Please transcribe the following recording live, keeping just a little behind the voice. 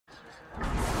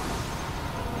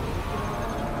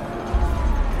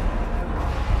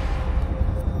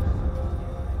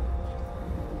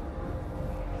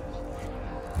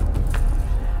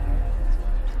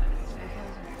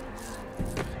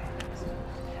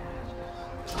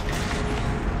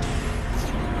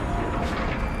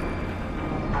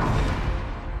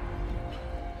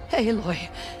Aloy,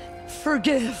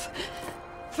 forgive.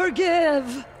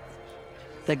 Forgive!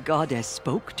 The goddess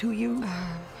spoke to you?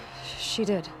 She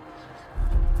did.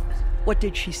 What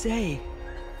did she say?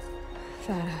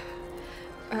 That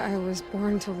I was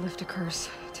born to lift a curse,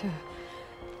 to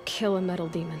kill a metal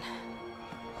demon.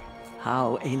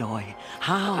 How, Aloy?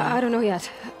 How? I don't know yet.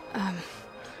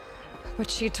 But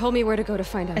she told me where to go to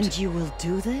find out. And you will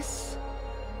do this?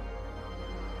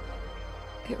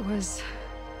 It was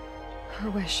her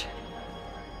wish.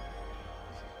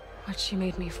 What she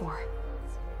made me for.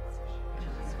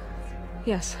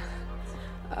 Yes,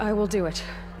 I will do it.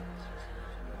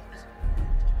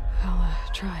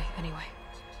 I'll try anyway.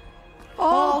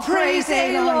 All praise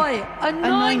Aloy,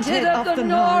 anointed of the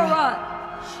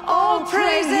Nora! All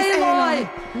praise Aloy,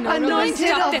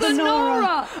 anointed of the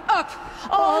Nora! Up!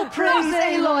 All praise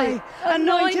Aloy,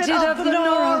 anointed of the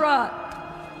Nora!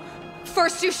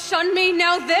 First you shun me,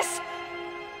 now this?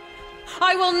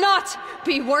 I will not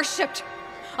be worshipped.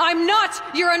 I'm not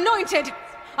your anointed.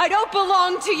 I don't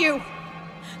belong to you.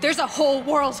 There's a whole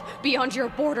world beyond your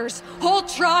borders, whole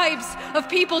tribes of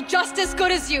people just as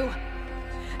good as you.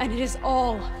 And it is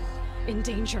all in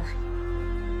danger.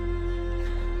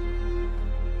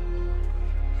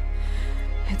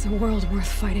 It's a world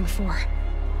worth fighting for.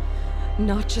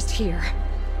 Not just here,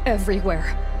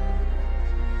 everywhere.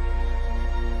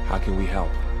 How can we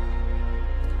help?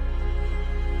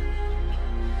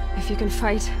 If you can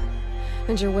fight,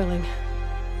 and you're willing,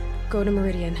 go to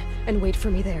Meridian and wait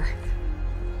for me there.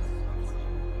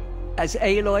 As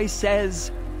Aloy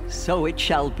says, so it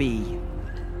shall be.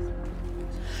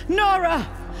 Nora!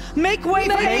 Make way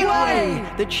for Make Aloy!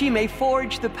 way, that she may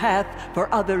forge the path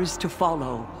for others to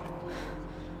follow.